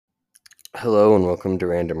Hello and welcome to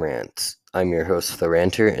Random Rants. I'm your host, The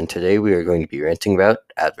Ranter, and today we are going to be ranting about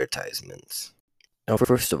advertisements. Now,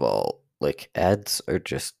 first of all, ads are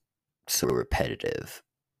just so repetitive.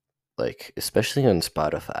 Especially on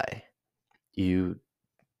Spotify, you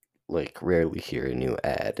rarely hear a new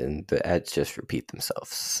ad, and the ads just repeat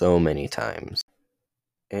themselves so many times,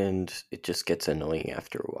 and it just gets annoying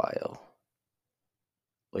after a while.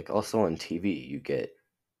 Also on TV, you get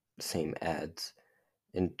the same ads,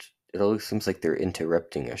 and it always seems like they're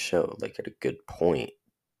interrupting a show, at a good point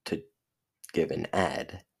to give an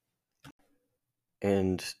ad,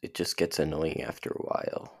 and it just gets annoying after a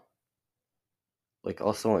while.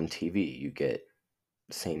 Also on TV, you get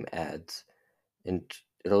the same ads, and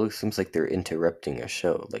it always seems like they're interrupting a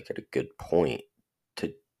show, at a good point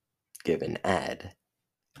to give an ad.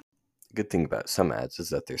 The good thing about some ads is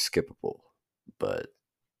that they're skippable, but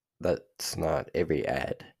that's not every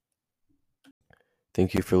ad.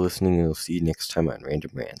 Thank you for listening, and I'll see you next time on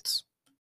Random Rants.